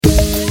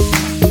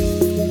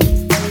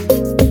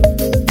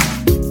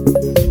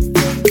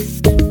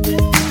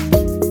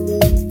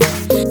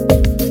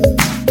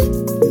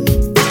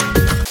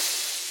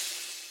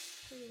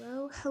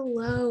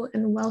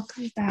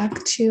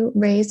back to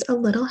Raise a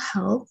Little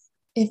Health.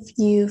 If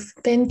you've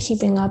been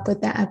keeping up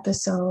with the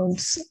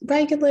episodes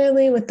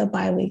regularly with the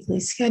bi-weekly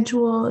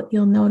schedule,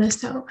 you'll notice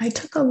that I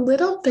took a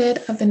little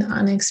bit of an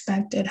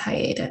unexpected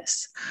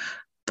hiatus,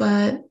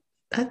 but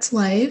that's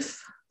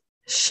life.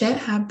 Shit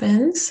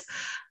happens.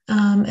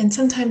 And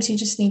sometimes you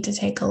just need to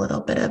take a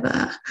little bit of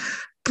a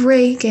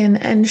break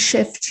and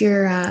shift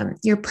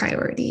your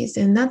priorities.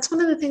 And that's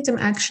one of the things I'm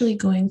actually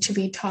going to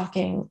be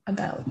talking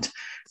about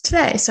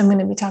today. So I'm going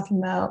to be talking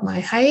about my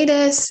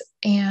hiatus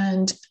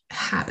and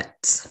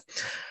habits,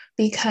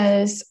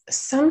 because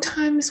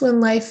sometimes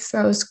when life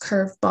throws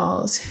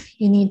curveballs,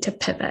 you need to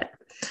pivot.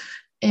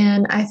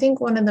 And I think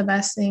one of the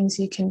best things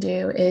you can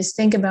do is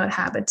think about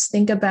habits,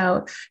 think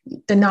about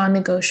the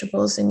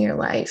non-negotiables in your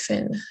life,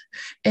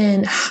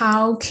 and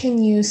how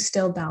can you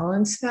still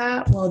balance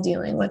that while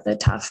dealing with a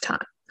tough time.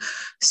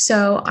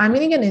 So I'm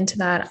going to get into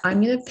that.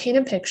 I'm going to paint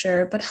a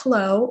picture, but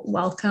hello,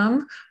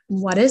 welcome.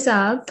 What is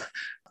up?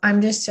 I'm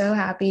just so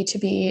happy to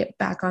be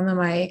back on the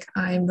mic.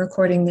 I'm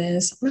recording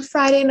this on a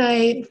Friday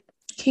night,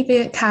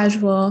 keeping it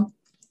casual.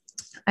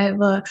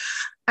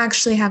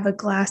 Actually have a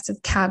glass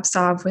of Cab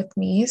Sauv with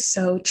me.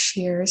 So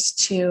cheers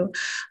to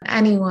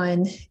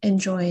anyone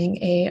enjoying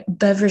a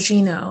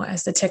beveragino,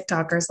 as the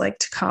TikTokers like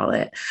to call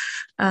it,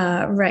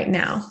 right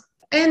now.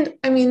 And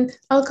I mean,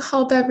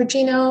 alcohol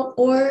beveragino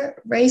or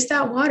raise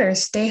that water,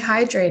 stay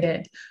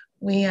hydrated.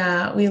 We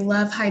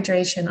love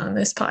hydration on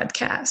this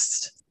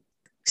podcast.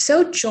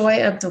 So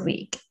joy of the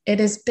week. It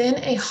has been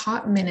a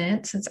hot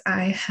minute since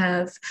I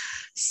have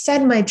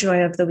said my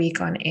joy of the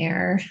week on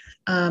air,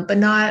 but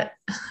not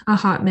a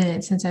hot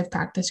minute since I've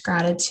practiced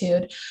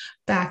gratitude.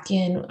 Back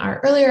in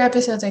our earlier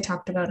episodes, I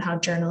talked about how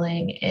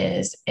journaling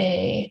is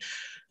a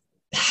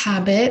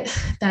habit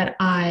that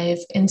I've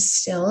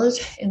instilled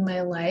in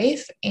my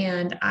life,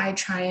 and I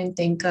try and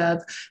think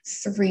of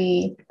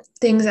 3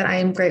 things that I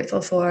am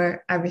grateful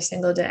for every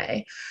single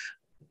day.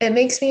 It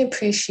makes me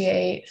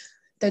appreciate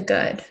the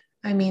good.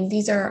 I mean,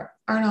 these aren't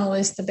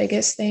always the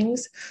biggest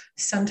things.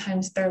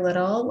 Sometimes they're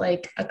little,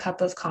 like a cup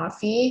of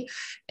coffee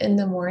in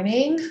the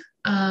morning.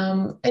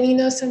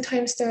 And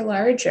sometimes they're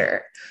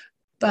larger,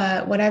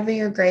 but whatever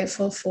you're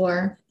grateful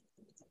for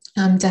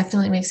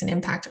definitely makes an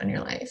impact on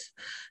your life.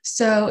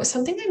 So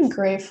something I'm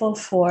grateful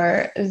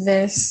for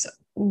this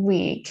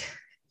week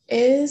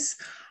is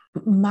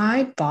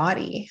my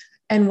body.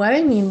 And what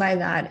I mean by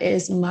that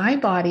is my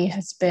body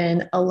has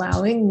been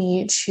allowing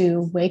me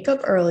to wake up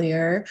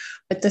earlier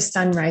with the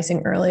sun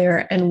rising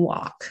earlier and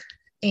walk.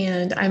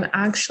 And I'm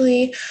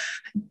actually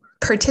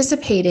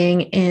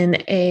participating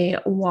in a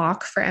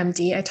walk for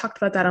MD. I talked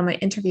about that on my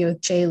interview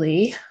with Jay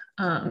Lee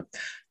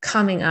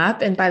coming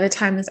up. And by the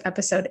time this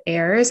episode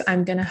airs,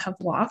 I'm going to have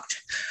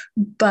walked.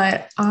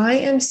 But I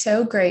am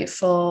so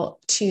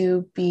grateful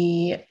to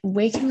be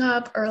waking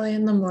up early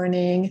in the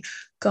morning,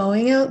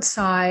 going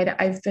outside.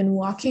 I've been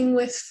walking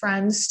with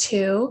friends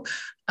too.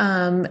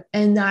 And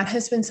that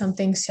has been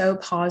something so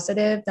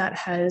positive that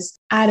has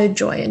added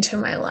joy into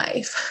my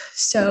life.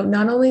 So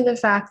not only the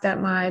fact that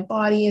my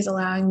body is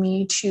allowing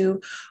me to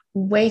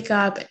wake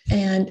up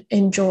and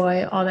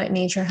enjoy all that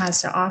nature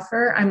has to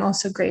offer, I'm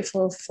also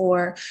grateful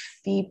for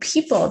the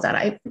people that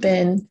I've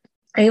been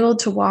able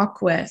to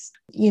walk with.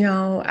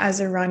 As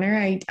a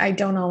runner, I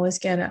don't always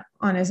get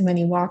on as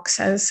many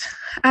walks as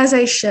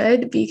I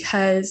should,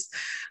 because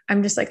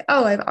I'm just like,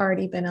 oh, I've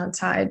already been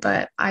outside.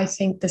 But I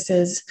think this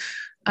is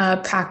a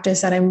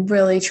practice that I'm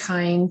really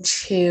trying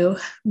to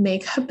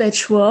make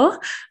habitual.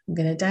 I'm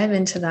going to dive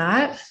into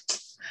that.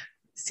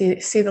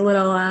 See the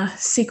little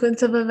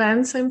sequence of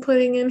events I'm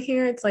putting in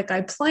here? It's like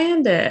I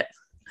planned it.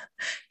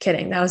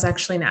 Kidding. That was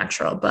actually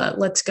natural, but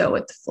let's go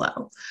with the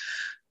flow.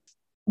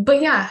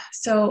 But yeah,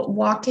 so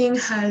walking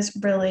has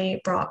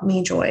really brought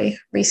me joy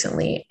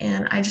recently,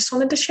 and I just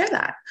wanted to share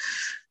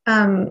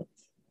that.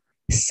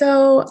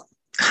 So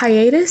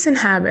hiatus and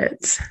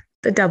habits,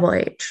 the double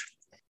H.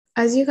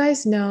 As you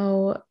guys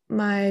know,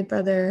 my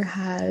brother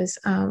has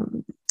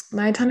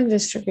myotonic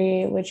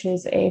dystrophy, which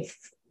is a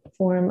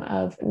form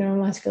of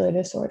neuromuscular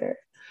disorder.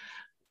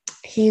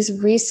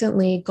 He's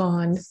recently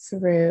gone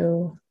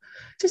through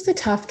just a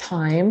tough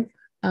time.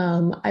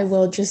 I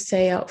will just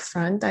say out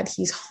front that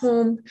he's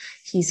home,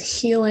 he's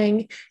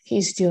healing,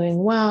 he's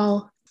doing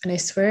well. And I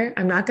swear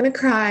I'm not going to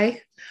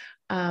cry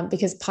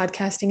because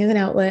podcasting is an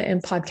outlet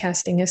and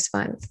podcasting is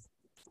fun.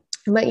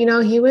 But,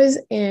 he was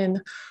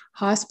in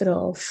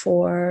hospital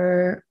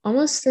for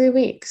almost 3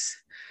 weeks.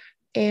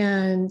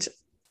 And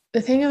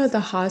the thing about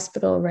the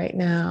hospital right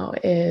now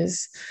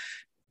is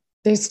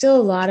there's still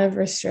a lot of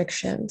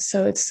restrictions.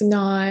 So it's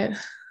not,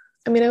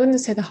 I wouldn't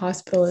say the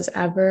hospital is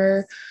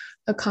ever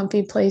a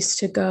comfy place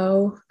to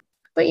go.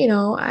 But,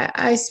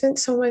 I spent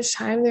so much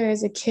time there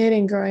as a kid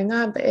and growing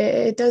up,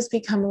 it does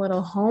become a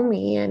little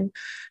homey and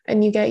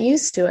you get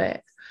used to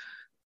it.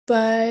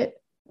 But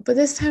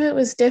this time it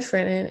was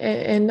different.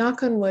 And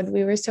knock on wood,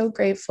 we were so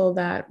grateful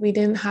that we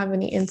didn't have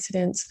any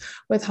incidents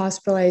with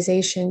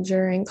hospitalization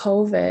during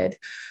COVID.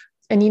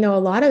 And, a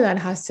lot of that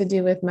has to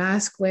do with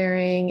mask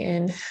wearing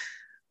and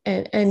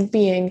and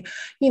being,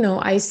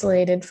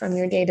 isolated from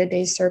your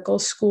day-to-day circle.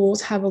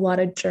 Schools have a lot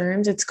of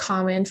germs. It's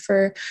common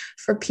for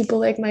people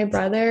like my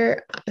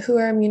brother who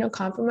are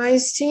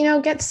immunocompromised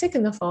to, get sick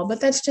in the fall.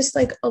 But that's just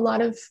like a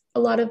lot of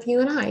you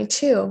and I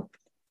too.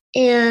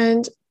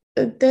 And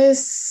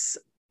this,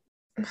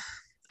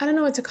 I don't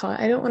know what to call it.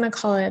 I don't want to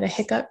call it a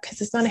hiccup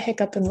because it's not a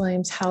hiccup in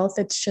William's health.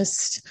 It's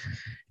just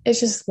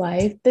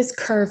life. This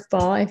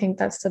curveball, I think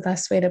that's the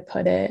best way to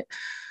put it,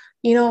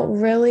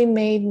 really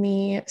made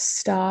me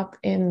stop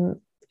in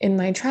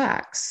my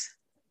tracks.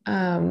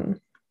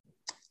 You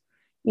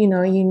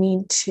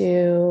need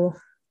to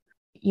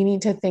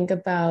think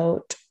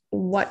about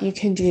what you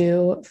can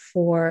do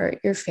for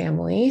your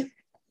family.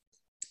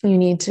 You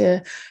need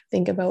to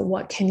think about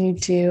what can you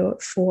do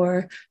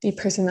for the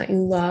person that you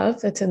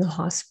love that's in the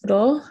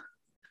hospital.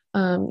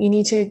 You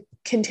need to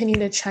continue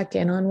to check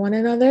in on one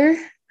another.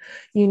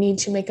 You need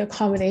to make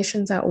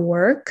accommodations at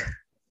work.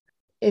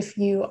 If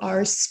you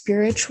are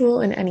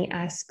spiritual in any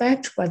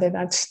aspect, whether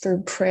that's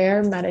through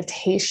prayer,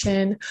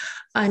 meditation,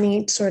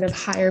 any sort of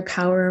higher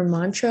power or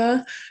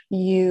mantra,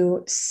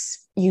 you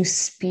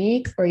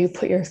speak or you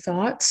put your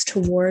thoughts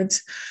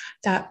towards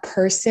that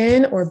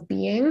person or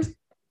being,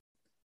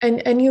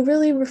 and you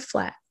really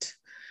reflect.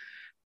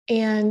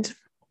 And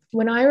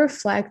when I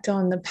reflect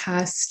on the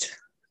past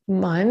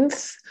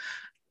month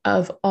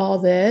of all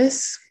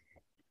this,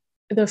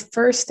 the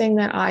first thing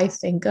that I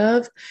think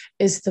of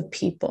is the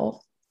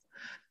people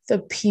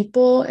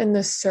in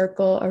the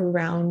circle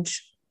around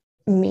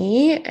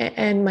me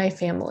and my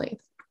family.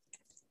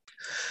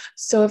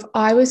 So if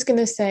I was going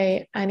to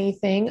say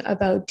anything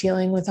about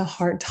dealing with a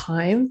hard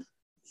time,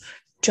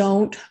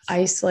 don't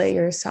isolate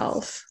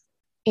yourself.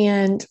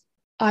 And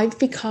I've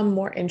become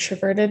more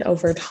introverted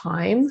over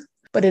time,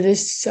 but it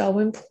is so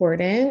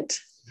important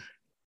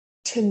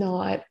to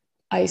not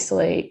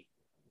isolate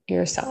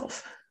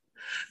yourself.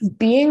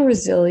 Being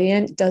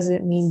resilient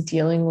doesn't mean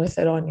dealing with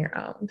it on your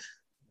own.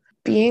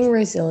 Being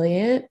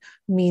resilient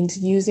means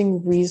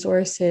using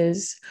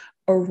resources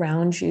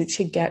around you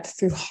to get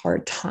through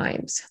hard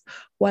times,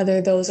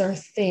 whether those are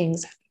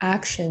things,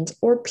 actions,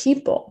 or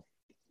people.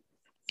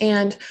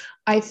 And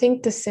I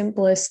think the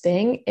simplest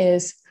thing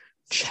is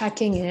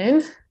checking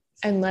in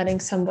and letting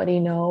somebody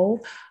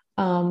know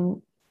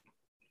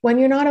when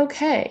you're not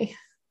okay.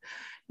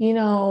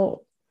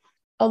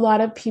 A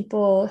lot of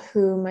people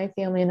who my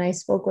family and I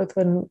spoke with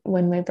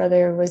when my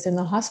brother was in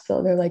the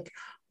hospital, they're like,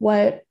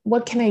 what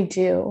can I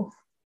do?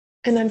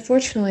 And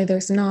unfortunately,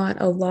 there's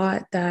not a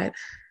lot that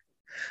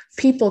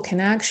people can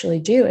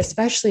actually do,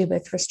 especially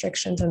with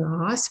restrictions in the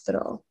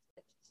hospital.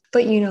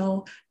 But,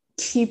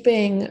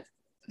 keeping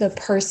the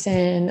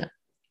person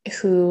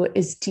who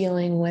is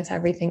dealing with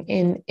everything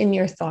in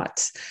your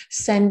thoughts,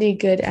 sending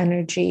good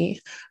energy,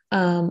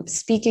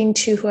 speaking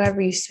to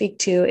whoever you speak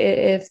to,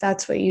 if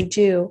that's what you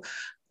do.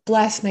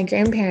 Bless my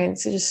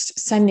grandparents, just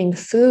sending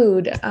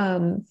food,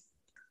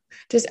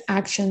 just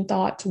action,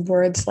 thoughts,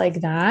 words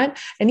like that.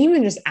 And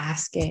even just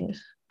asking,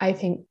 I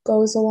think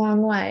goes a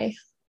long way.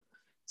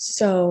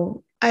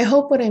 So I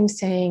hope what I'm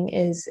saying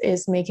is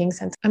making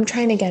sense. I'm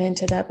trying to get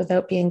into that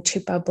without being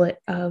too public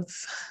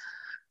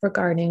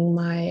regarding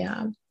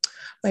my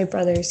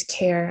brother's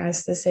care,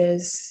 as this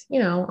is,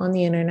 on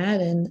the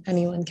internet and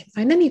anyone can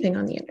find anything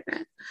on the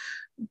internet.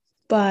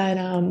 But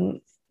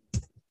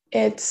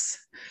it's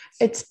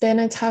been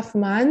a tough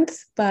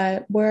month,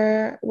 but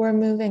we're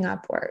moving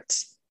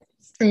upwards.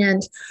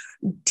 And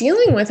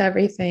dealing with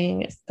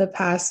everything the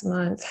past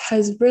month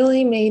has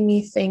really made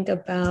me think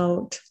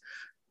about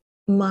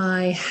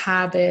my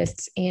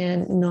habits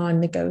and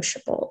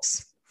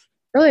non-negotiables.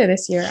 Earlier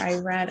this year, I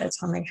read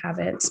Atomic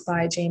Habits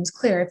by James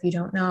Clear. If you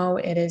don't know,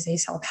 it is a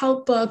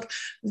self-help book,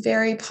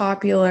 very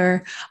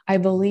popular. I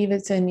believe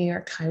it's a New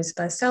York Times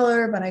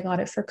bestseller, but I got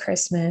it for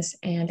Christmas,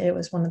 and it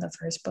was one of the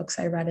first books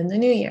I read in the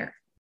new year.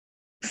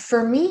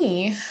 For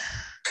me,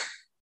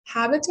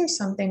 habits are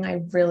something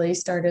I really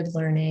started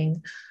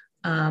learning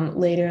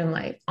later in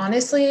life.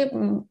 Honestly,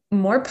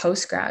 more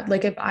post-grad.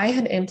 Like if I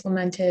had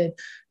implemented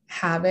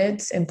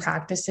habits and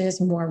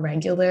practices more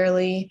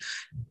regularly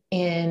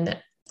in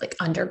like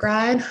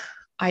undergrad,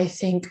 I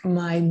think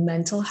my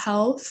mental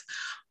health,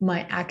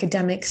 my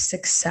academic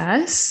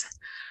success,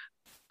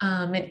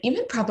 and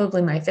even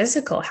probably my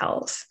physical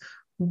health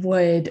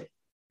would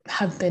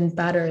have been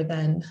better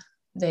than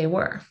they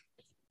were.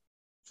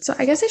 So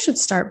I guess I should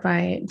start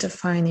by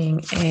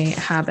defining a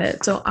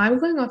habit. So I'm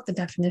going off the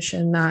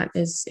definition that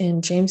is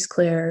in James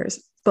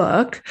Clear's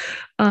book,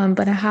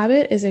 but a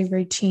habit is a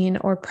routine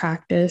or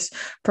practice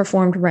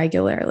performed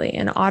regularly,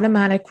 an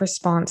automatic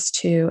response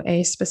to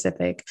a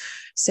specific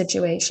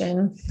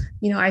situation.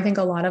 I think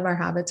a lot of our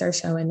habits are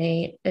so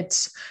innate.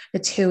 It's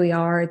who we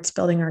are. It's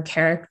building our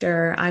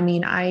character. I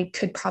mean, I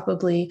could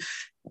probably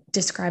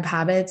describe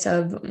habits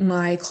of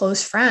my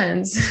close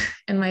friends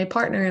and my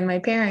partner and my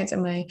parents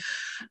and my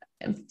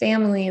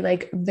family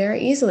like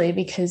very easily,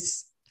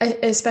 because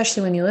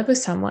especially when you live with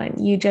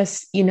someone, you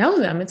know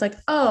them. It's like,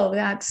 oh,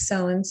 that's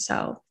so and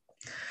so.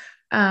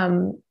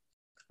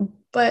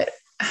 But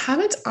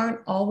habits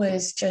aren't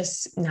always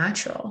just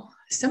natural.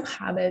 some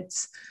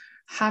habits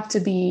have to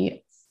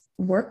be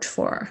worked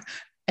for,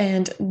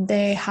 and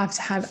they have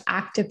to have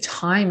active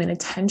time and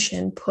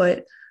attention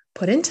put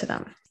into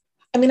them.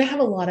 I mean, I have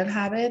a lot of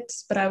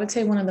habits, but I would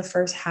say one of the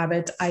first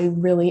habits I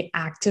really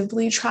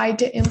actively tried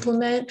to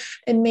implement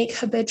and make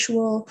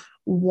habitual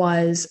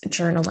was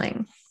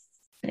journaling.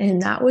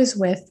 And that was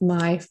with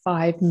my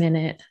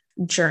 5-minute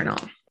journal.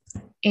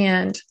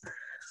 And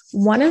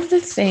one of the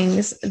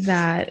things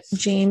that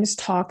James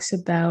talks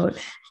about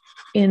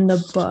in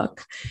the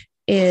book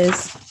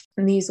is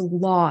these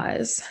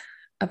laws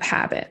of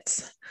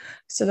habits.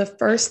 So the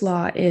first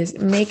law is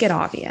make it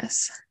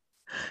obvious.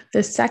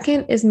 The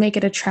second is make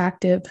it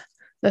attractive.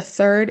 The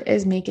third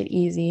is make it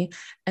easy.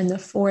 And the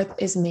fourth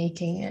is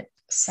making it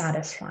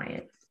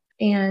satisfying.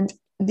 And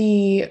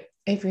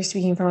if you're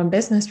speaking from a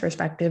business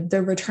perspective,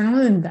 the return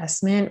on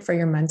investment for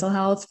your mental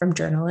health from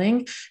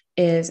journaling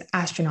is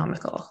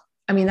astronomical.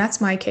 I mean,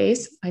 that's my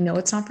case. I know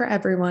it's not for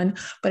everyone,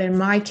 but in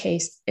my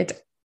case, it's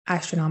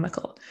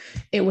astronomical.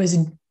 It was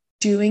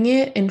doing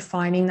it and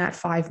finding that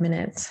 5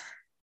 minutes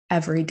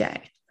every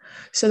day.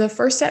 So the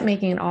first step,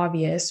 making it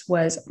obvious,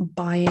 was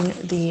buying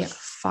the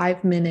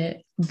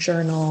 5-minute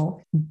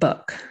journal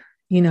book.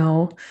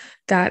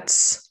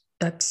 That's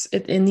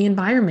it in the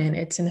environment.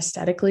 It's an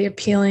aesthetically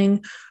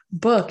appealing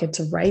book. It's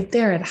right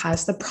there. It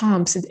has the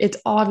prompts. It's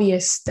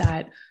obvious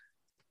that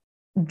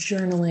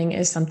journaling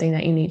is something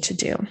that you need to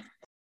do.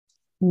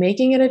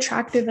 Making it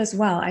attractive as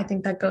well. I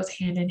think that goes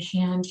hand in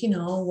hand,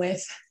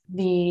 with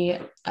the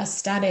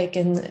aesthetic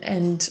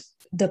and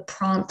the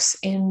prompts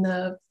in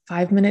the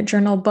 5-minute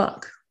journal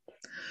book.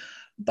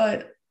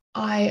 But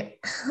I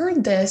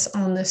heard this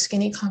on the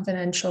Skinny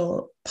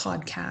Confidential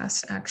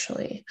podcast,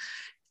 actually.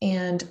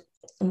 And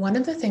one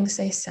of the things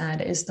they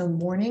said is the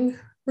morning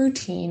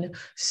routine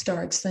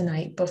starts the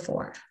night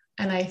before.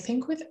 And I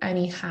think with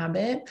any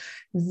habit,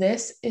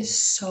 this is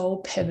so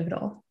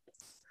pivotal.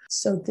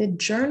 So the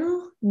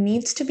journal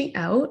needs to be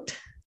out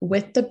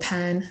with the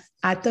pen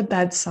at the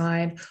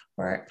bedside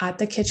or at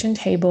the kitchen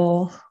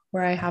table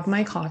where I have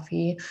my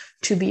coffee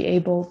to be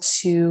able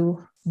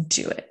to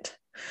do it.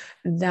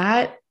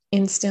 That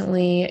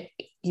instantly,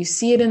 you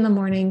see it in the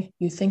morning,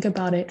 you think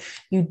about it,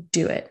 you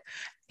do it.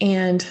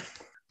 And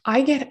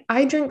I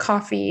drink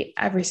coffee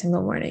every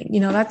single morning.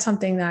 That's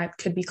something that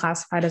could be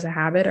classified as a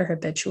habit or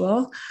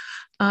habitual.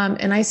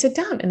 And I sit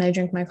down and I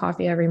drink my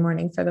coffee every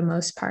morning for the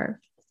most part.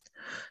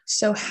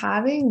 So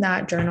having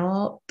that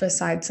journal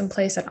beside some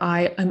place that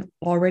I am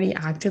already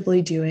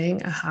actively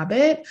doing a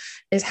habit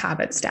is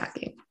habit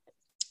stacking.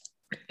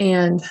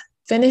 And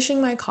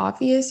finishing my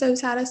coffee is so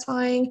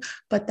satisfying,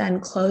 but then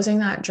closing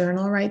that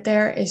journal right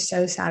there is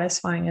so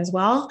satisfying as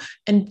well.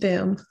 And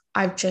boom,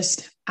 I've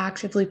just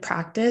actively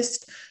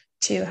practiced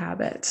 2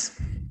 habits.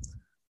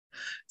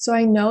 So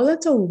I know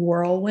that's a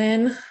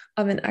whirlwind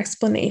of an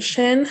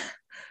explanation,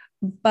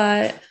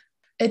 but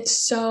it's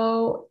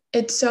so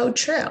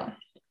true.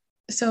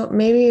 So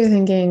maybe you're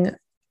thinking,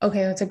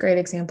 okay, that's a great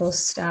example,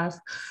 Steph,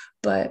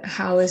 but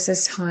how is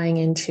this tying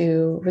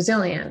into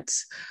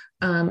resilience?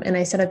 And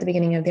I said at the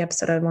beginning of the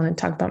episode, I wanted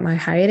to talk about my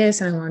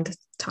hiatus and I wanted to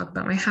talk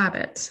about my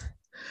habits.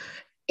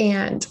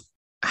 And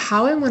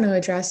how I want to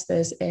address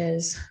this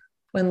is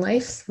when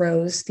life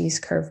throws these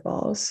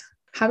curveballs,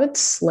 habits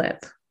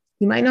slip.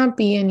 You might not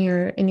be in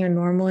your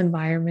normal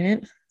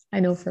environment. I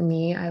know for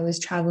me, I was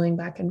traveling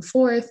back and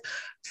forth,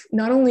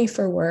 not only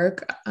for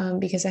work,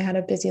 because I had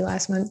a busy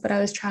last month, but I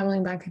was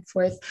traveling back and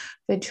forth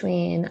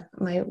between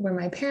where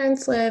my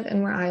parents live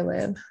and where I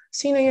live.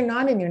 So, you're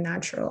not in your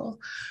natural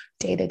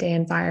day-to-day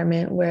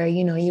environment where,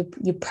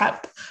 you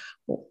prep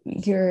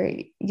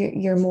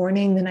your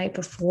morning the night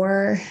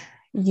before.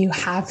 You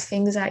have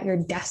things at your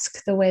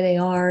desk the way they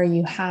are.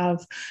 You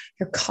have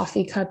your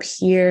coffee cup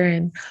here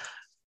and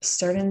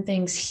certain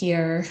things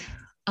here.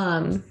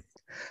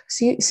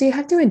 So you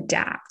have to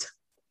adapt.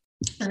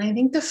 And I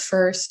think the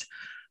first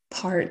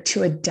part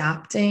to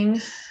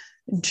adapting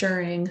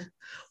during,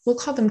 we'll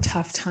call them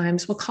tough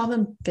times, we'll call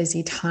them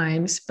busy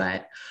times,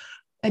 but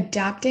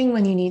adapting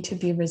when you need to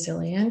be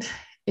resilient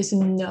is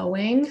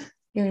knowing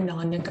your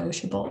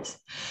non-negotiables.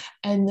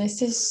 And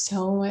this is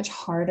so much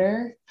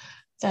harder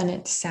than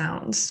it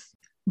sounds,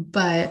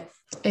 but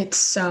it's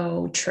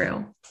so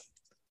true.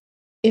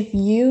 If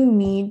you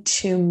need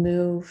to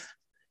move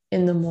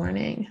in the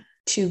morning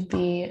to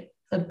be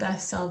the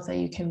best self that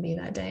you can be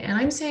that day. And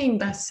I'm saying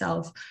best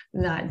self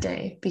that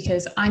day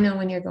because I know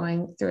when you're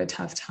going through a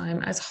tough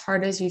time, as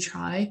hard as you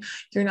try,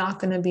 you're not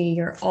going to be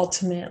your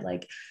ultimate,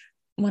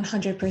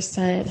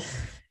 100%,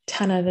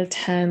 10 out of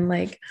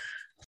 10,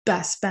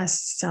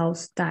 best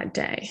self that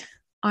day.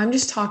 I'm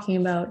just talking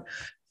about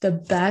the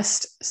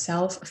best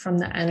self from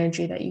the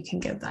energy that you can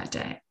give that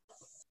day.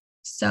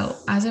 So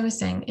as I was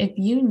saying, if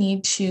you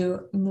need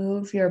to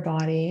move your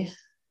body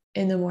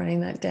in the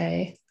morning that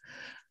day,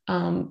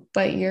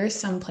 but you're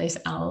someplace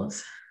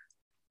else,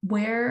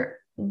 where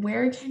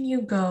can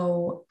you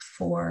go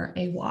for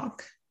a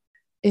walk?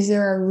 Is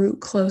there a route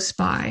close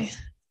by?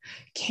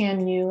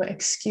 Can you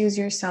excuse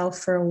yourself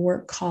for a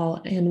work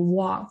call and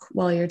walk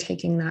while you're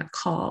taking that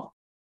call?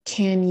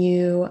 Can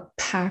you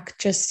pack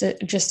just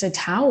a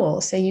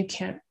towel? Say you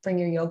can't bring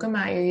your yoga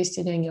mat, you're used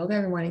to doing yoga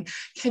every morning.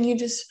 Can you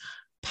just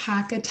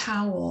pack a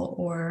towel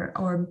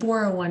or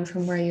borrow one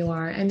from where you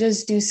are and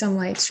just do some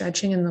light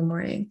stretching in the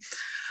morning?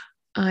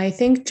 I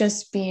think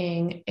just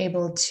being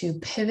able to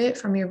pivot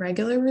from your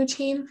regular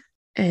routine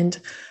and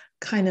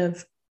kind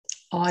of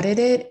audit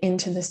it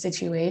into the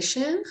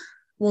situation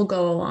will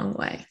go a long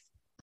way.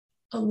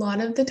 A lot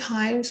of the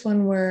times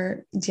when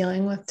we're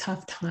dealing with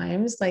tough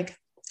times, like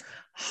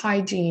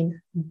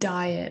hygiene,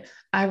 diet,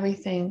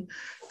 everything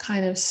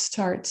kind of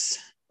starts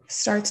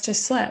to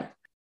slip.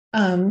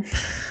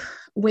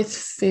 With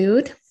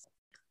food,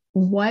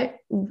 what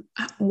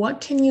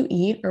can you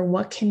eat or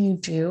what can you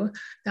do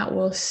that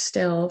will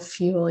still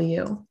fuel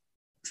you?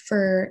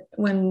 For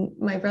when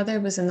my brother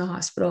was in the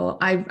hospital,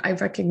 I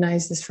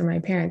recognized this for my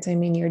parents. I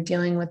mean, you're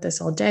dealing with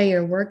this all day,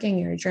 you're working,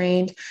 you're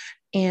drained.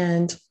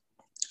 And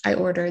I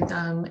ordered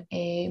them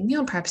a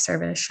meal prep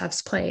service,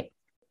 Chef's Plate.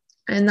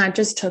 And that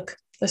just took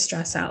the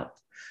stress out.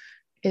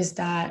 Is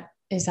that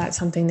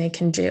something they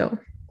can do?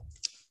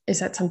 Is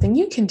that something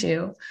you can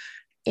do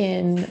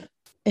in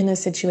a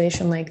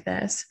situation like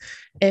this?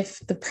 If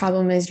the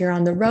problem is you're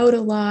on the road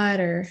a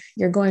lot or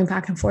you're going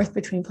back and forth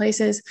between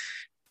places,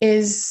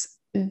 is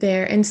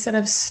there, instead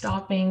of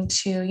stopping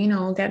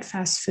to, get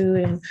fast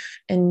food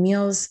and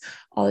meals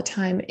all the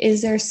time,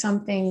 is there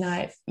something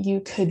that you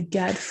could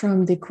get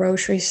from the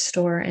grocery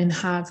store and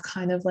have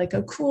kind of like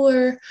a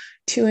cooler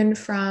to and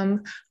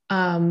from,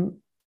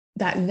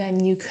 that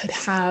then you could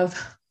have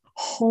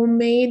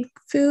homemade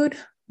food,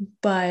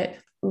 but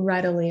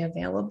readily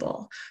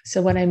available?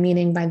 So what I'm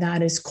meaning by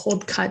that is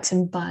cold cuts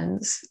and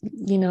buns,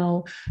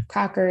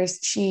 crackers,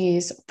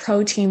 cheese,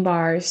 protein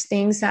bars,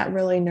 things that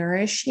really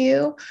nourish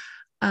you.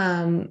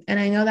 And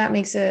I know that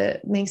makes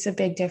a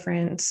big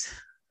difference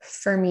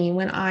for me.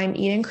 When I'm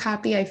eating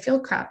crappy, I feel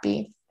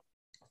crappy.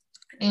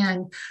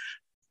 And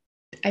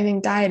I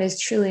think diet is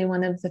truly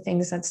one of the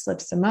things that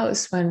slips the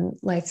most when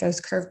life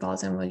throws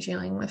curveballs and we're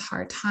dealing with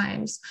hard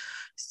times.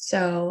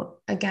 So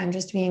again,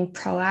 just being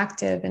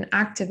proactive and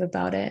active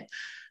about it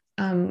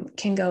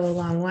can go a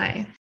long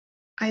way.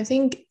 I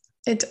think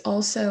it's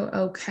also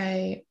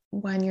okay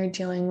when you're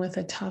dealing with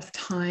a tough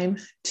time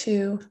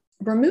to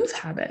remove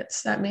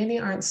habits that maybe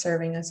aren't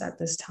serving us at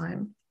this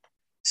time.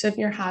 So if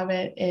your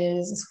habit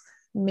is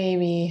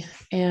maybe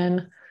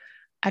an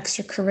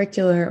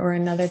extracurricular or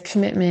another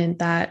commitment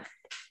that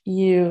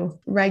you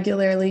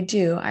regularly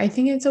do, I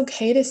think it's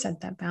okay to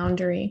set that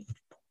boundary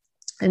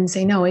and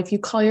say no. If you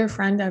call your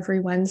friend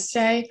every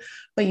Wednesday,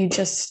 but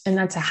and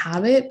that's a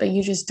habit, but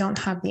you just don't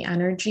have the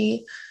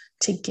energy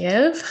to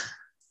give,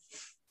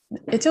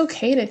 it's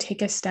okay to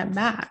take a step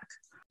back.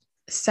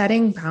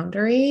 Setting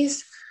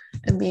boundaries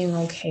and being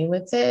okay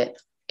with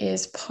it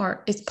is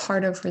part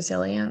of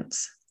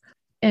resilience.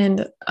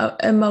 And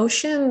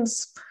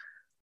emotions,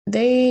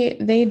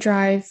 they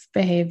drive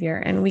behavior,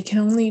 and we can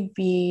only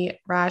be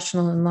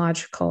rational and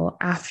logical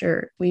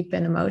after we've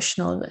been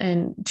emotional.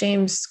 And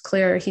James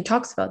Clear, he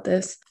talks about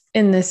this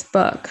in this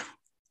book.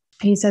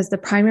 He says the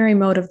primary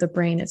mode of the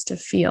brain is to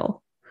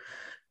feel.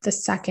 The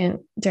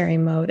secondary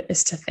mode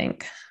is to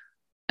think.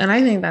 And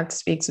I think that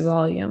speaks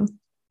volume.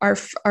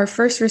 Our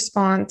first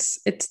response,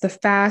 it's the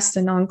fast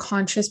and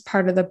unconscious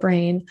part of the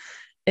brain.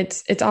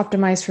 It's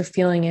optimized for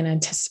feeling and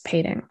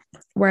anticipating.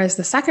 Whereas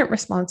the second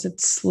response,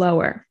 it's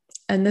slower.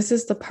 And this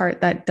is the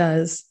part that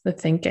does the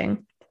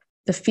thinking.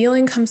 The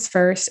feeling comes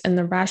first and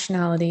the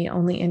rationality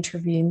only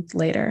intervenes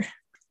later.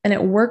 And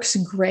it works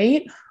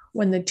great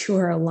when the two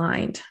are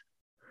aligned.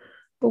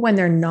 But when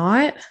they're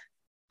not,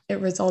 it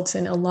results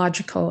in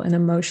illogical and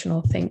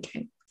emotional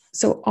thinking.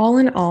 So all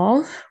in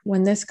all,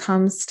 when this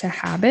comes to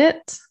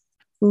habit,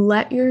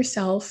 let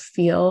yourself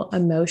feel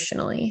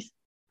emotionally.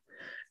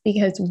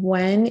 Because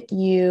when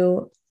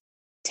you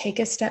take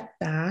a step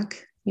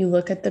back, you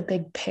look at the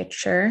big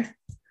picture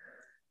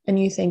and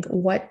you think,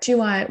 what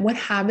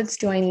habits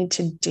do I need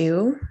to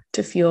do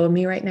to fuel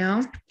me right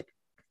now?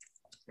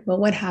 But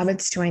what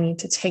habits do I need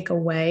to take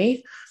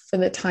away for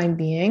the time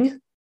being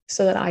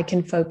so that I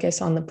can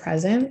focus on the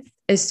present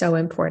is so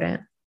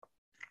important.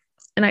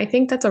 And I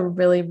think that's a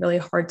really, really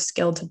hard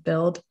skill to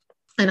build.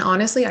 And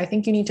honestly, I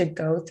think you need to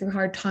go through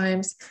hard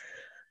times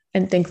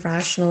and think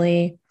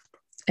rationally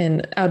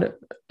and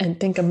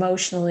think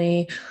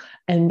emotionally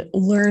and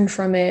learn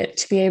from it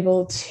to be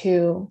able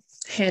to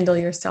handle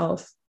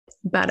yourself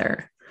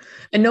better.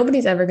 And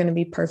nobody's ever going to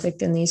be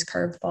perfect in these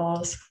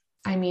curveballs.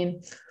 I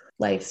mean,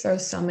 life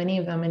throws so many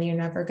of them and you're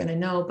never going to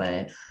know,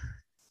 but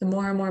the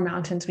more and more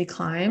mountains we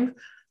climb,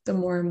 the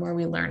more and more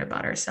we learn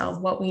about ourselves,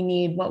 what we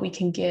need, what we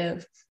can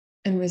give.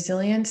 And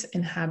resilience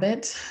and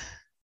habits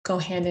go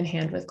hand in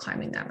hand with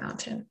climbing that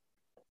mountain.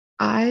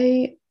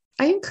 I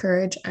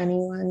encourage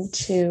anyone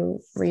to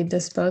read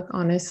this book.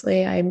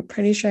 Honestly, I'm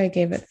pretty sure I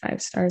gave it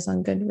 5 stars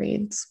on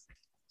Goodreads.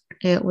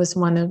 It was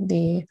one of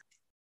the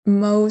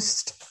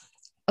most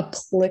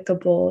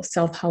applicable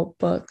self-help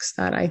books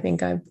that I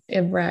think I've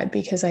read,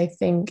 because I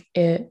think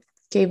it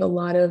gave a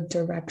lot of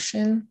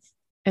direction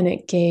and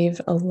it gave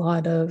a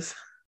lot of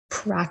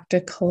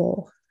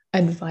practical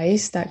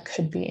advice that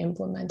could be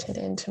implemented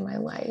into my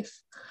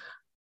life.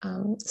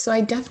 So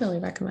I definitely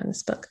recommend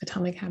this book,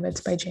 Atomic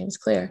Habits by James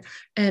Clear.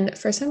 And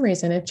for some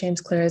reason, if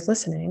James Clear is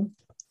listening,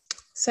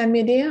 send me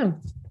a DM.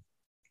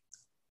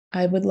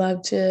 I would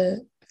love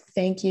to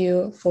thank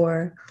you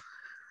for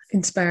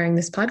inspiring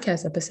this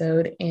podcast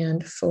episode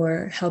and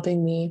for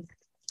helping me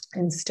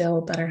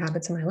instill better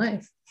habits in my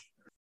life.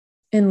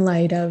 In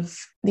light of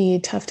the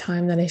tough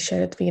time that I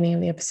shared at the beginning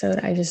of the episode,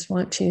 I just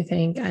want to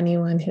thank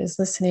anyone who's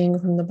listening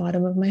from the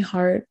bottom of my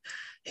heart,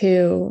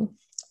 who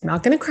I'm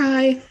not going to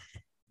cry,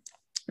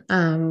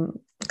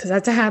 because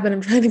that's a habit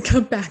I'm trying to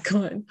come back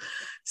on.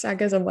 Zach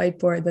has a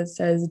whiteboard that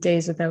says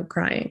days without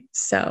crying.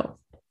 So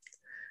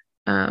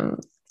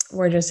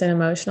we're just an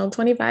emotional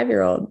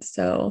 25-year-old.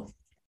 So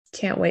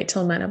can't wait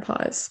till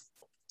menopause.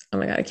 Oh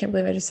my God, I can't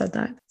believe I just said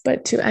that.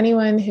 But to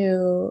anyone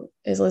who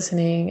is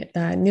listening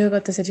that knew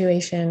about the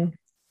situation,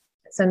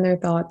 send their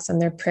thoughts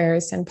and their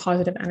prayers, send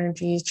positive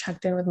energies,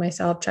 checked in with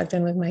myself, checked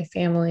in with my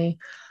family.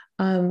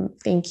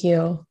 Thank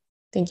you.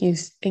 Thank you.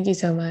 Thank you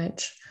so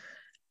much.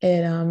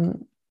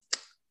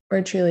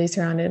 We're truly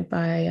surrounded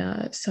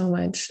by so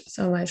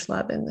much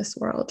love in this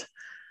world.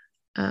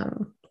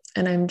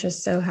 And I'm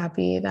just so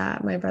happy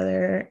that my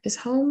brother is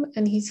home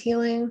and he's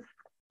healing.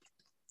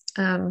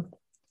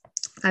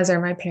 As are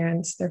my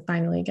parents. They're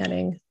finally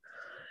getting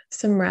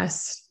some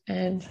rest.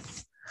 And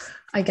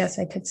I guess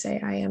I could say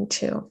I am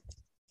too.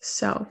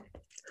 So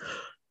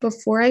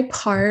before I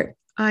part,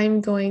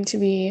 I'm going to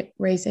be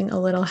raising a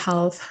little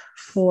health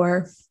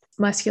for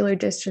muscular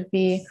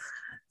dystrophy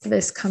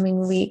this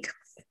coming week.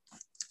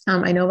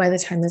 I know by the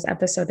time this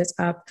episode is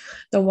up,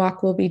 the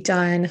walk will be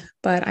done,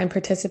 but I'm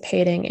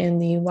participating in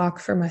the Walk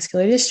for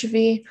Muscular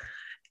Dystrophy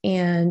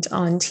and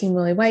on Team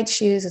Lily White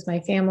Shoes with my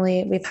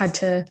family. We've had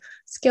to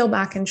scale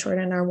back and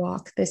shorten our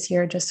walk this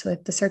year just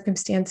with the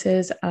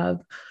circumstances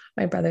of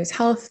my brother's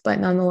health, but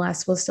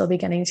nonetheless, we'll still be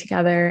getting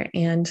together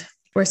and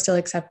we're still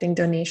accepting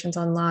donations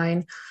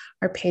online.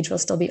 Our page will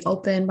still be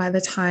open by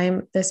the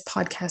time this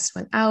podcast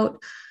went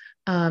out.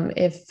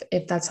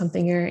 If that's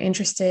something you're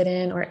interested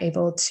in or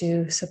able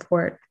to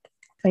support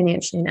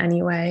financially in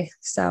any way.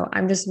 So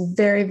I'm just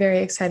very, very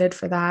excited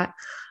for that.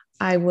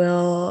 I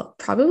will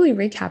probably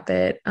recap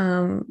it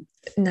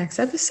next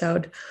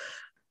episode.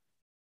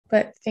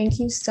 But thank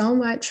you so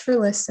much for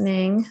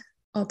listening.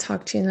 I'll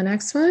talk to you in the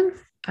next one.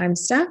 I'm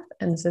Steph,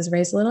 and this is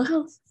Raise a Little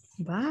Health.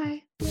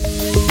 Bye.